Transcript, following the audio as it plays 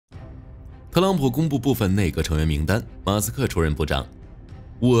特朗普公布部分内阁成员名单，马斯克出任部长。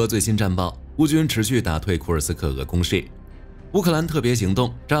乌俄最新战报，乌军持续打退库尔斯克俄攻势。乌克兰特别行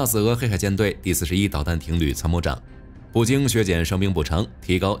动炸死俄黑海舰队第41导弹艇旅参谋长。普京削减伤兵补偿，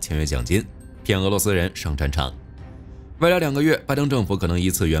提高签约奖金，骗俄罗斯人上战场。未来2个月，拜登政府可能一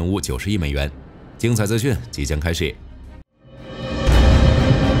次援乌90亿美元。精彩资讯即将开始。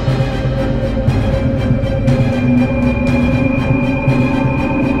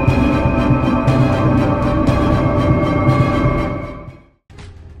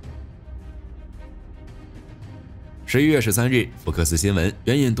11月13日，福克斯新闻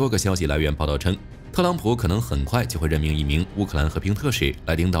援引多个消息来源报道称，特朗普可能很快就会任命一名乌克兰和平特使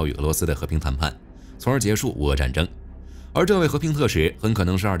来领导与俄罗斯的和平谈判，从而结束乌俄战争。而这位和平特使很可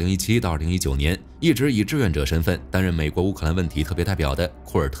能是2017到2019年一直以志愿者身份担任美国乌克兰问题特别代表的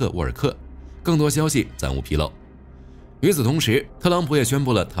库尔特·沃尔克。更多消息暂无披露。与此同时，特朗普也宣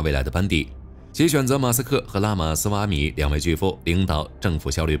布了他未来的班底，其选择马斯克和拉马斯瓦米2位巨富领导政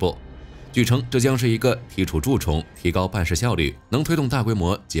府效率部。据称，这将是一个提出蛀虫、提高办事效率、能推动大规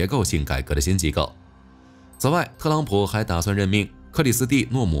模结构性改革的新机构。此外，特朗普还打算任命克里斯蒂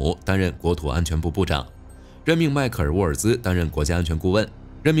诺姆担任国土安全部部长，任命迈克尔·沃尔兹担任国家安全顾问，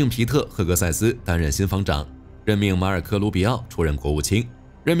任命皮特·赫格塞斯担任新防长，任命马尔科·卢比奥出任国务卿，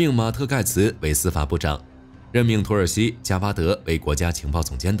任命马特·盖茨为司法部长，任命土耳其加巴德为国家情报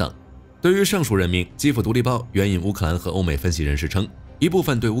总监等。对于上述任命，基辅独立报援引乌克兰和欧美分析人士称，一部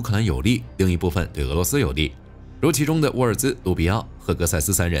分对乌克兰有利，另一部分对俄罗斯有利。如其中的沃尔兹、卢比奥、赫格塞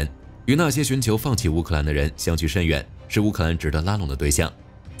斯3人，与那些寻求放弃乌克兰的人相距甚远，是乌克兰值得拉拢的对象。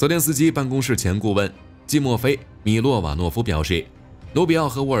泽连斯基办公室前顾问季莫菲·米洛瓦诺夫表示，卢比奥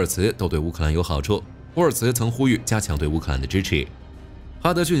和沃尔茨都对乌克兰有好处。沃尔茨曾呼吁加强对乌克兰的支持。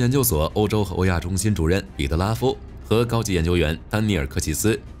哈德逊研究所欧洲和欧亚中心主任彼得拉夫和高级研究员丹尼尔·科奇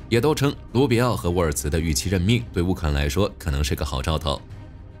斯也都称，卢比奥和沃尔茨的预期任命对乌克兰来说可能是个好兆头。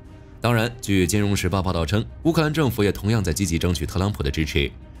当然，据《金融时报》报道称，乌克兰政府也同样在积极争取特朗普的支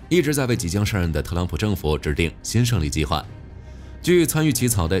持，一直在为即将上任的特朗普政府制定新胜利计划。据参与起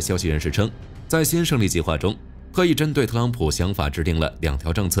草的消息人士称，在新胜利计划中，特意针对特朗普想法制定了2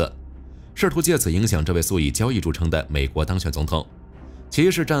条政策，试图借此影响这位素以交易著称的美国当选总统。其一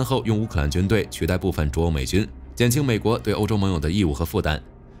是战后用乌克兰军队取代部分驻欧美军，减轻美国对欧洲盟友的义务和负担；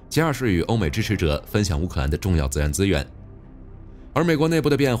其二是与欧美支持者分享乌克兰的重要自然资源。而美国内部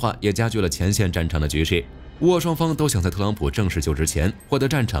的变化也加剧了前线战场的局势，乌俄双方都想在特朗普正式就职前获得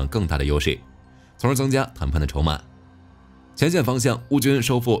战场更大的优势，从而增加谈判的筹码。前线方向，乌军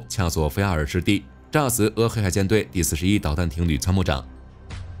收复恰索菲亚尔失地，炸死俄黑海舰队第41导弹艇旅参谋长。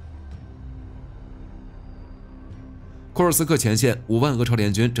库尔斯克前线5万俄朝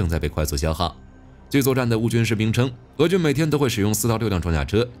联军正在被快速消耗。据作战的乌军士兵称，俄军每天都会使用4到6辆装甲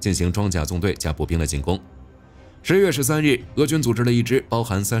车进行装甲纵队加步兵的进攻。11月13日，俄军组织了一支包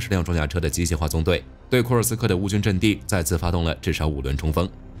含30辆装甲车的机械化纵队，对库尔斯克的乌军阵地再次发动了至少5轮冲锋，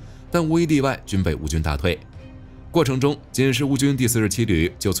但无一例外均被乌军打退。过程中，仅是乌军第47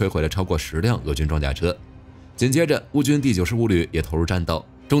旅就摧毁了超过10辆俄军装甲车。紧接着，乌军第95旅也投入战斗，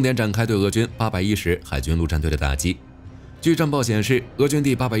重点展开对俄军810海军陆战队的打击。据战报显示，俄军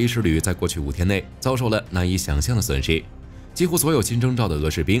第810旅在过去5天内遭受了难以想象的损失，几乎所有新征召的俄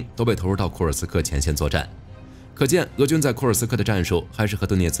士兵都被投入到库尔斯克前线作战。可见，俄军在库尔斯克的战术还是和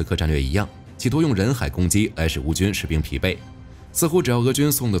顿涅茨克战略一样，企图用人海攻击来使乌军士兵疲惫，似乎只要俄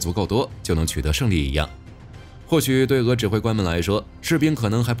军送的足够多，就能取得胜利一样。或许对俄指挥官们来说，士兵可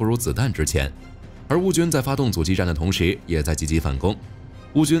能还不如子弹值钱。而乌军在发动阻击战的同时，也在积极反攻。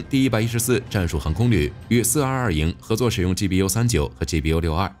乌军第114战术航空旅与422营合作使用 GBU-39 和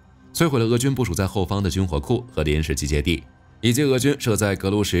GBU-62， 摧毁了俄军部署在后方的军火库和临时集结地，以及俄军设在格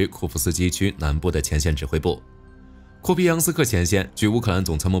卢什库夫斯基区南部的前线指挥部。库皮扬斯克前线，据乌克兰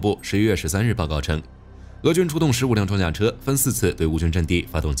总参谋部11月13日报告称，俄军出动15辆装甲车，分4次对乌军阵地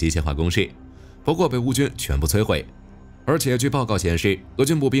发动机械化攻势，不过被乌军全部摧毁。而且据报告显示，俄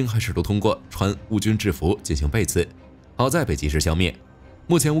军步兵还试图通过穿乌军制服进行背刺，好在被及时消灭。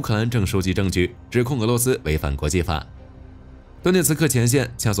目前乌克兰正收集证据，指控俄罗斯违反国际法。顿涅茨克前线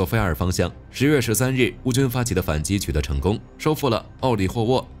恰索菲亚尔方向，10月13日，乌军发起的反击取得成功，收复了奥里霍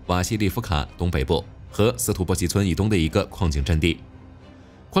沃瓦西利夫卡东北部和斯图波西村以东的一个矿井阵地。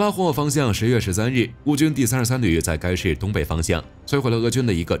库拉霍沃方向10月13日，乌军第33旅在该市东北方向摧毁了俄军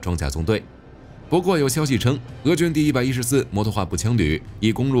的一个装甲纵队。不过有消息称，俄军第114摩托化步枪旅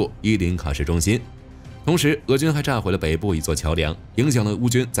已攻入伊林卡市中心。同时，俄军还炸毁了北部一座桥梁，影响了乌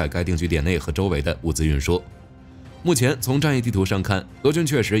军在该定居点内和周围的物资运输。目前，从战役地图上看，俄军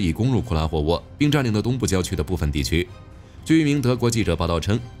确实已攻入库拉霍沃，并占领了东部郊区的部分地区。据一名德国记者报道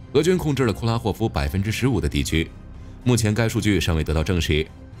称，俄军控制了库拉霍夫15%的地区。目前该数据尚未得到证实。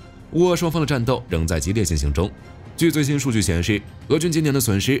乌俄双方的战斗仍在激烈进行中。据最新数据显示，俄军今年的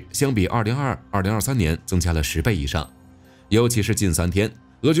损失相比2022、2023年增加了10倍以上。尤其是近3天，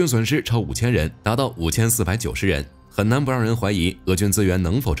俄军损失超5000人，达到5490人，很难不让人怀疑俄军资源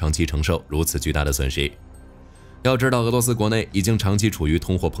能否长期承受如此巨大的损失。要知道，俄罗斯国内已经长期处于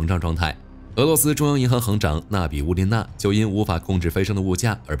通货膨胀状态。俄罗斯中央银行行长纳比乌林娜就因无法控制飞升的物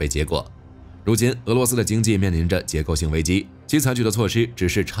价而被结果。如今，俄罗斯的经济面临着结构性危机，其采取的措施只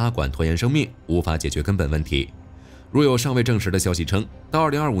是插管拖延生命，无法解决根本问题。如有尚未证实的消息称，到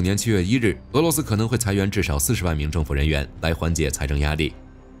2025年7月1日，俄罗斯可能会裁员至少40万名政府人员，来缓解财政压力。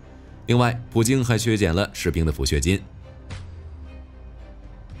另外，普京还削减了士兵的抚恤金。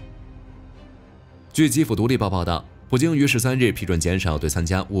据基辅独立报报道，普京于13日批准减少对参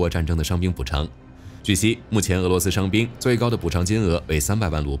加乌俄战争的伤兵补偿。据悉，目前俄罗斯伤兵最高的补偿金额为300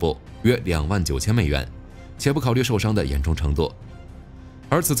万卢布，约29000美元，且不考虑受伤的严重程度。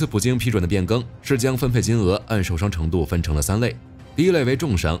而此次普京批准的变更是将分配金额按受伤程度分成了3类，第一类为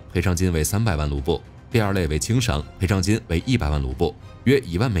重伤，赔偿金为300万卢布；第二类为轻伤，赔偿金为100万卢布，约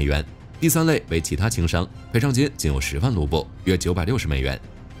1万美元；第三类为其他轻伤，赔偿金仅有10万卢布，约960美元。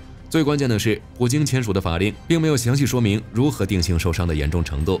最关键的是，普京签署的法令并没有详细说明如何定性受伤的严重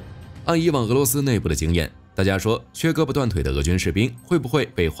程度。按以往俄罗斯内部的经验，大家说缺胳膊断腿的俄军士兵会不会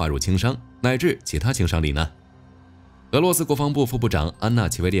被划入轻伤乃至其他轻伤里呢？俄罗斯国防部副部长安娜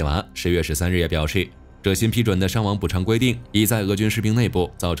齐维列娃10月13日也表示，这新批准的伤亡补偿规定已在俄军士兵内部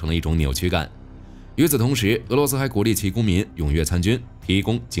造成了一种扭曲感。与此同时，俄罗斯还鼓励其公民踊跃参军，提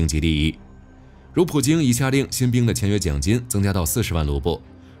供经济利益。如普京已下令新兵的签约奖金增加到40万卢布，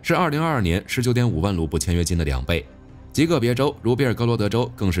是2022年19.5万卢布签约金的2倍。极个别州如贝尔格罗德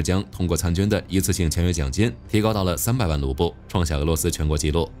州更是将通过参军的一次性签约奖金提高到了300万卢布，创下俄罗斯全国纪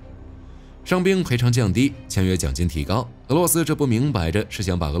录。伤兵赔偿降低，签约奖金提高，俄罗斯这不明摆着是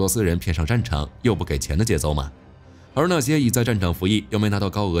想把俄罗斯人骗上战场又不给钱的节奏吗？而那些已在战场服役又没拿到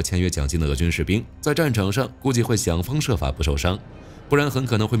高额签约奖金的俄军士兵，在战场上估计会想方设法不受伤，不然很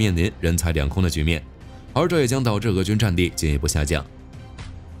可能会面临人财两空的局面，而这也将导致俄军战力进一步下降。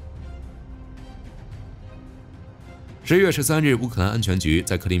10月13日，乌克兰安全局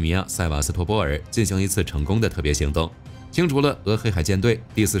在克里米亚塞瓦斯托波尔进行一次成功的特别行动，清除了俄黑海舰队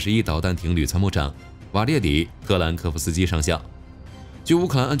第41导弹艇旅参谋长瓦列里·特兰科夫斯基上校。据乌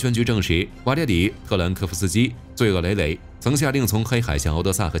克兰安全局证实，瓦列里·特兰科夫斯基罪恶累累，曾下令从黑海向敖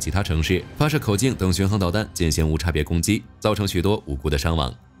德萨和其他城市发射口径等巡航导弹进行无差别攻击，造成许多无辜的伤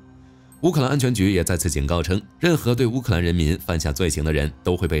亡。乌克兰安全局也再次警告称，任何对乌克兰人民犯下罪行的人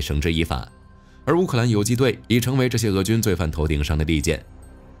都会被绳之以法。而乌克兰游击队已成为这些俄军罪犯头顶上的利剑。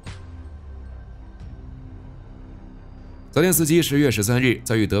泽连斯基10月13日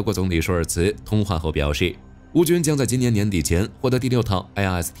在与德国总理舒尔茨通话后表示，乌军将在今年年底前获得第6套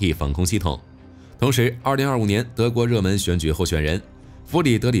IRST 防空系统。同时，2025年德国热门选举候选人弗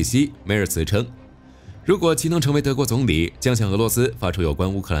里德里希·梅尔茨称，如果其能成为德国总理，将向俄罗斯发出有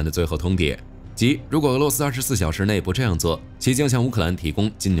关乌克兰的最后通牒，即如果俄罗斯24小时内不这样做，其将向乌克兰提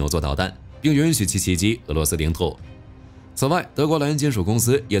供金牛座导弹，并允许其袭击俄罗斯领土。此外，德国莱茵金属公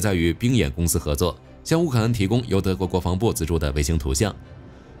司也在与冰眼公司合作，向乌克兰提供由德国国防部资助的卫星图像。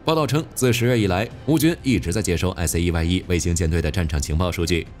报道称，自10月以来，乌军一直在接收 IC-1Y1 卫星舰队的战场情报数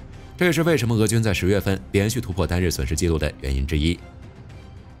据，这也是为什么俄军在10月份连续突破单日损失记录的原因之一。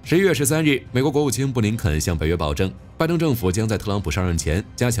11月13日，美国国务卿布林肯向北约保证，拜登政府将在特朗普上任前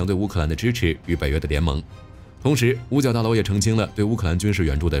加强对乌克兰的支持与北约的联盟。同时，五角大楼也澄清了对乌克兰军事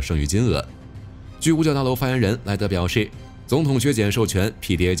援助的剩余金额。据五角大楼发言人莱德表示，总统削减授权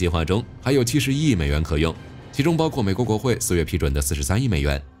PDA 计划中还有71亿美元可用，其中包括美国国会4月批准的43亿美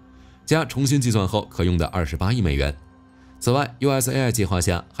元，加重新计算后可用的28亿美元。此外 ，USAI 计划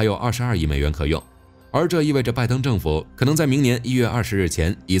下还有22亿美元可用，而这意味着拜登政府可能在明年1月20日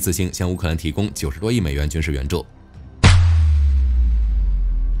前一次性向乌克兰提供90多亿美元军事援助。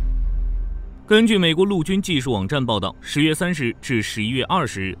根据美国陆军技术网站报道，10月30日至11月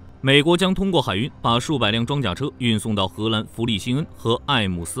20日，美国将通过海运把数百辆装甲车运送到荷兰弗利辛恩和艾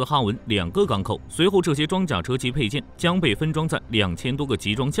姆斯哈文2个港口。随后，这些装甲车及配件将被分装在2000多个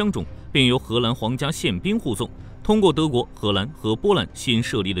集装箱中，并由荷兰皇家宪兵护送，通过德国、荷兰和波兰新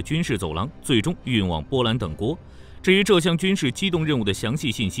设立的军事走廊，最终运往波兰等国。至于这项军事机动任务的详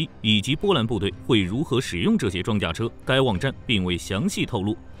细信息以及波兰部队会如何使用这些装甲车，该网站并未详细透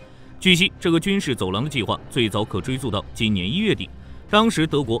露。据悉，这个军事走廊的计划最早可追溯到今年1月底，当时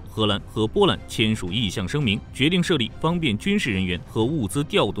德国、荷兰和波兰签署意向声明，决定设立方便军事人员和物资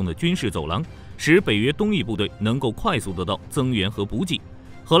调动的军事走廊，使北约东翼部队能够快速得到增援和补给。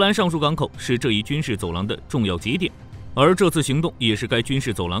荷兰上述港口是这一军事走廊的重要节点。而这次行动也是该军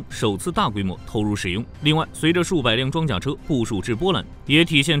事走廊首次大规模投入使用。另外，随着数百辆装甲车部署至波兰，也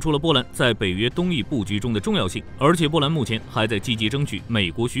体现出了波兰在北约东翼布局中的重要性。而且，波兰目前还在积极争取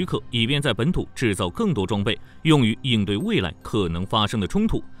美国许可，以便在本土制造更多装备，用于应对未来可能发生的冲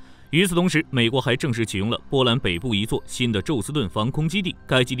突。与此同时，美国还正式启用了波兰北部一座新的宙斯盾防空基地，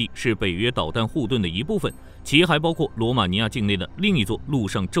该基地是北约导弹护盾的一部分，其还包括罗马尼亚境内的另一座陆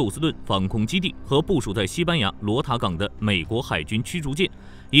上宙斯盾防空基地和部署在西班牙罗塔港的美国海军驱逐舰，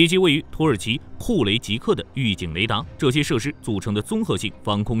以及位于土耳其库雷吉克的预警雷达。这些设施组成的综合性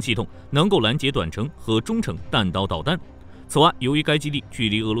防空系统能够拦截短程和中程弹道导弹。此外，由于该基地距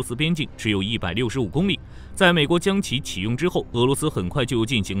离俄罗斯边境只有165公里，在美国将其启用之后，俄罗斯很快就又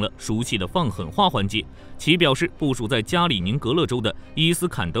进行了熟悉的放狠话环节。其表示，部署在加里宁格勒州的伊斯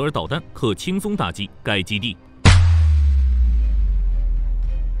坎德尔导弹可轻松打击该基地。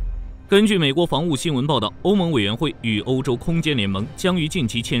根据美国防务新闻报道，欧盟委员会与欧洲空间联盟将于近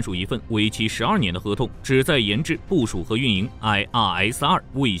期签署一份为期12年的合同，旨在研制、部署和运营 IRS-2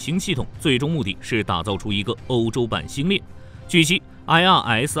 卫星系统，最终目的是打造出一个欧洲版星链。据悉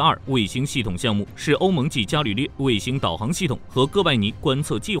 ，IRS-2 卫星系统项目是欧盟继伽利略卫星导航系统和哥白尼观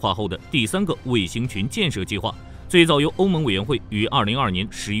测计划后的第3个卫星群建设计划。最早由欧盟委员会于2022年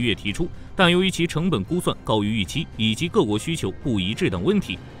11月提出，但由于其成本估算高于预期以及各国需求不一致等问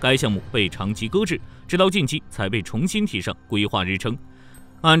题，该项目被长期搁置，直到近期才被重新提上规划日程。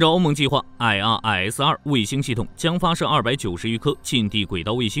按照欧盟计划 ，IRS-2 卫星系统将发射290余颗近地轨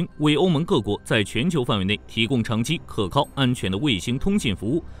道卫星，为欧盟各国在全球范围内提供长期、可靠、安全的卫星通信服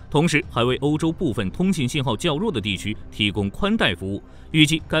务，同时还为欧洲部分通信信号较弱的地区提供宽带服务。预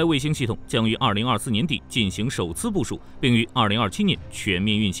计该卫星系统将于2024年底进行首次部署，并于2027年全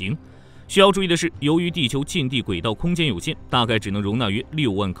面运行。需要注意的是，由于地球近地轨道空间有限，大概只能容纳约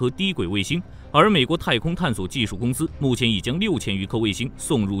6万颗低轨卫星，而美国太空探索技术公司目前已将6000余颗卫星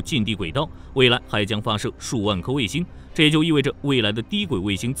送入近地轨道，未来还将发射数万颗卫星，这也就意味着未来的低轨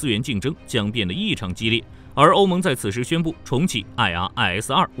卫星资源竞争将变得异常激烈。而欧盟在此时宣布重启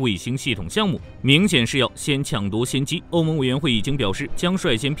IRS-2 卫星系统项目，明显是要先抢夺先机。欧盟委员会已经表示将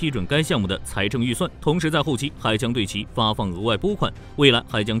率先批准该项目的财政预算，同时在后期还将对其发放额外拨款，未来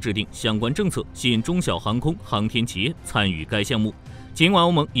还将制定相关政策，吸引中小航空航天企业参与该项目。尽管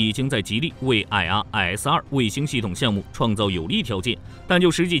欧盟已经在极力为 IRS-2 卫星系统项目创造有利条件，但就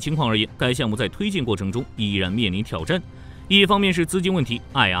实际情况而言，该项目在推进过程中依然面临挑战。一方面是资金问题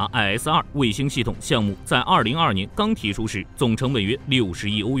 ，IRS-2 卫星系统项目在2022年刚提出时，总成本约60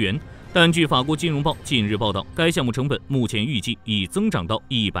亿欧元，但据法国金融报近日报道，该项目成本目前预计已增长到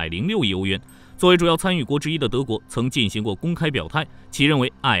106亿欧元。作为主要参与国之一的德国曾进行过公开表态，其认为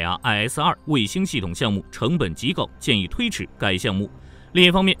IRS-2 卫星系统项目成本极高，建议推迟该项目。另一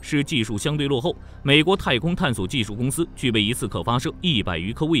方面是技术相对落后，美国太空探索技术公司具备一次可发射100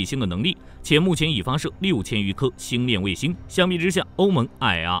余颗卫星的能力，且目前已发射6000余颗星链卫星。相比之下，欧盟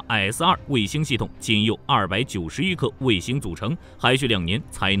IRS-2 卫星系统仅有290余颗卫星组成，还需2年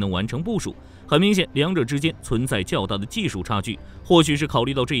才能完成部署。很明显，两者之间存在较大的技术差距。或许是考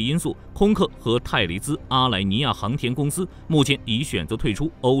虑到这一因素，空客和泰雷兹阿莱尼亚航天公司目前已选择退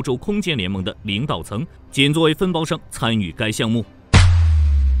出欧洲空间联盟的领导层，仅作为分包商参与该项目。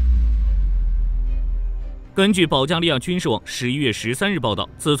根据保加利亚军事网11月13日报道，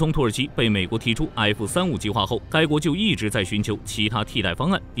自从土耳其被美国提出 F-35计划后，该国就一直在寻求其他替代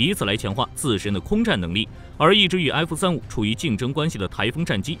方案，以此来强化自身的空战能力。而一直与 F-35处于竞争关系的台风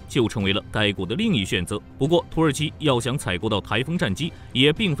战机就成为了该国的另一选择。不过，土耳其要想采购到台风战机，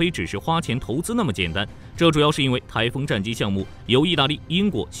也并非只是花钱投资那么简单。这主要是因为台风战机项目由意大利、英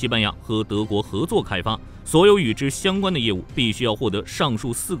国、西班牙和德国合作开发，所有与之相关的业务必须要获得上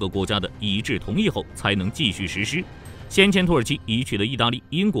述4个国家的一致同意后才能继续实施。先前土耳其已取得意大利、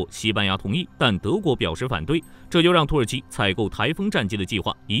英国、西班牙同意，但德国表示反对，这就让土耳其采购台风战机的计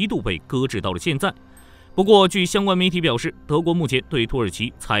划一度被搁置到了现在。不过，据相关媒体表示，德国目前对土耳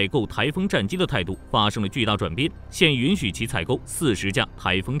其采购台风战机的态度发生了巨大转变，现允许其采购40架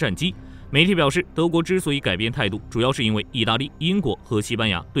台风战机。媒体表示，德国之所以改变态度，主要是因为意大利、英国和西班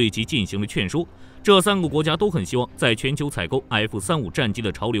牙对其进行了劝说。这3个国家都很希望在全球采购 F-35战机的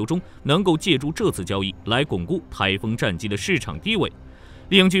潮流中，能够借助这次交易来巩固台风战机的市场地位。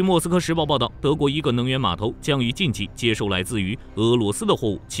另据莫斯科时报报道，德国一个能源码头将于近期接收来自于俄罗斯的货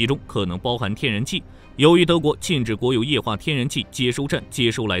物，其中可能包含天然气。由于德国禁止国有液化天然气接收站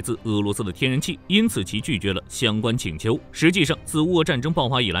接收来自俄罗斯的天然气，因此其拒绝了相关请求。实际上，自乌俄战争爆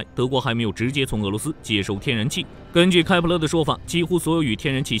发以来，德国还没有直接从俄罗斯接收天然气。根据开普勒的说法，几乎所有与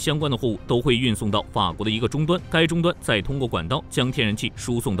天然气相关的货物都会运送到法国的一个终端，该终端再通过管道将天然气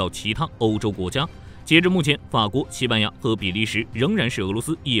输送到其他欧洲国家。截至目前，法国、西班牙和比利时仍然是俄罗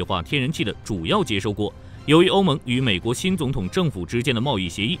斯液化天然气的主要接收国。由于欧盟与美国新总统政府之间的贸易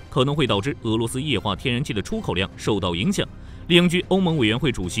协议可能会导致俄罗斯液化天然气的出口量受到影响，另据欧盟委员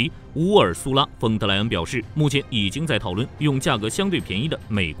会主席乌尔苏拉·冯德莱恩表示，目前已经在讨论用价格相对便宜的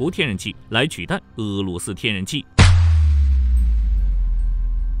美国天然气来取代俄罗斯天然气。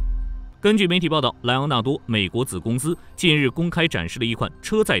根据媒体报道，莱昂纳多美国子公司近日公开展示了一款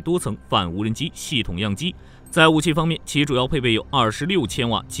车载多层反无人机系统样机。在武器方面，其主要配备有26千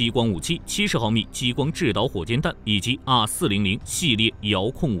瓦激光武器、70毫米激光制导火箭弹以及 R400 系列遥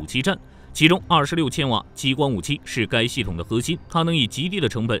控武器站。其中26千瓦激光武器是该系统的核心，它能以极低的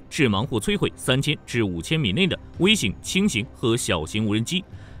成本致盲或摧毁3000至5000米内的微型、轻型和小型无人机。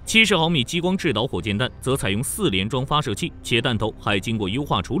70毫米激光制导火箭弹则采用4连装发射器，且弹头还经过优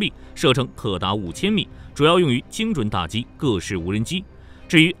化处理，射程可达5000米，主要用于精准打击各式无人机。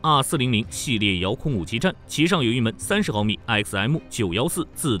至于 R400 系列遥控武器站，其上有一门30毫米 XM914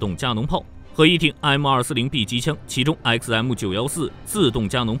 自动加农炮和一挺 M240B 机枪，其中 XM914 自动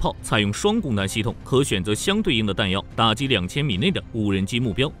加农炮采用双供弹系统，可选择相对应的弹药打击2000米内的无人机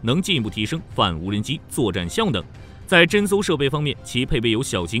目标，能进一步提升反无人机作战效能。在侦搜设备方面，其配备有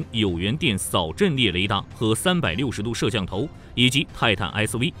小型有源电扫阵列雷达和360度摄像头，以及泰坦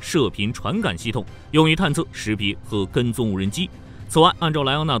SV 射频传感系统，用于探测、识别和跟踪无人机。此外，按照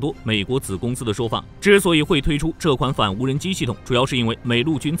莱昂纳多美国子公司的说法，之所以会推出这款反无人机系统，主要是因为美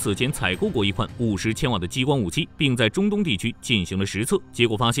陆军此前采购过一款50千瓦的激光武器，并在中东地区进行了实测，结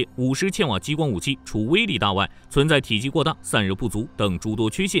果发现50千瓦激光武器除威力大外，存在体积过大、散热不足等诸多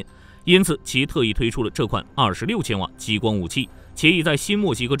缺陷，因此其特意推出了这款26千瓦激光武器，且已在新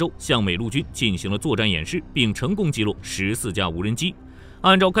墨西哥州向美陆军进行了作战演示，并成功击落14架无人机。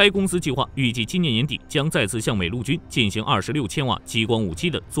按照该公司计划，预计今年年底将再次向美陆军进行26千瓦激光武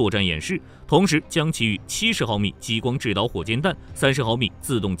器的作战演示，同时将其与70毫米激光制导火箭弹、30毫米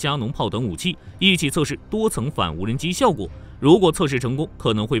自动加农炮等武器一起测试多层反无人机效果。如果测试成功，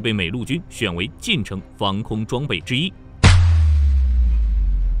可能会被美陆军选为近程防空装备之一。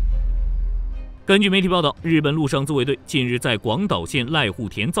根据媒体报道，日本陆上自卫队近日在广岛县濑户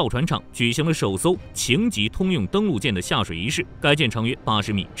田造船厂举行了首艘情级通用登陆舰的下水仪式。该舰长约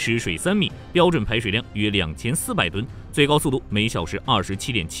80米，吃水3米，标准排水量约2400吨，最高速度每小时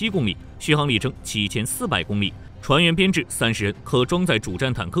27.7公里，续航里程7400公里。船员编制30人，可装载主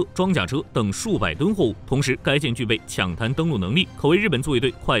战坦克、装甲车等数百吨货物。同时，该舰具备抢滩登陆能力，可为日本自卫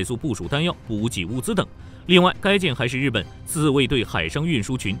队快速部署弹药、补给物资等。另外，该舰还是日本自卫队海上运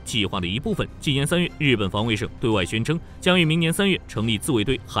输群计划的一部分。今年3月，日本防卫省对外宣称，将于明年3月成立自卫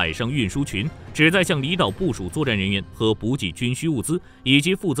队海上运输群，旨在向离岛部署作战人员和补给军需物资，以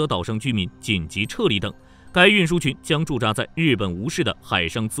及负责岛上居民紧急撤离等。该运输群将驻扎在日本吴市的海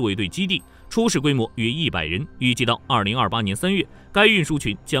上自卫队基地，初始规模约100人。预计到2028年3月，该运输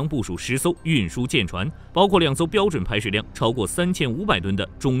群将部署10艘运输舰船，包括2艘标准排水量超过3500吨的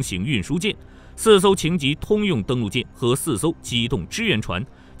中型运输舰、4艘情级通用登陆舰和4艘机动支援船。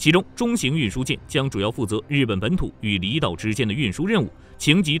其中，中型运输舰将主要负责日本本土与离岛之间的运输任务，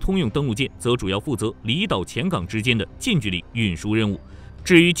情级通用登陆舰则主要负责离岛前港之间的近距离运输任务。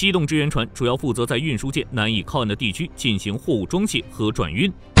至于机动支援船，主要负责在运输舰难以靠岸的地区进行货物装卸和转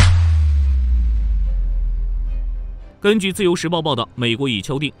运。根据自由时报报道，美国已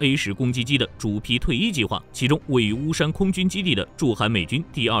敲定 A10攻击机的逐批退役计划，其中位于乌山空军基地的驻韩美军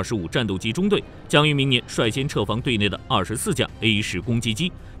第25战斗机中队将于明年率先撤防队内的24架 A10攻击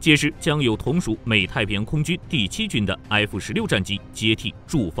机，届时将有同属美太平洋空军第7军的 F-16战机接替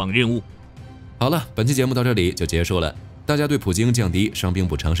驻防任务。好了，本期节目到这里就结束了。大家对普京降低伤兵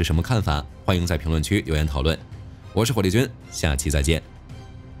补偿是什么看法？欢迎在评论区留言讨论。我是火力军，下期再见。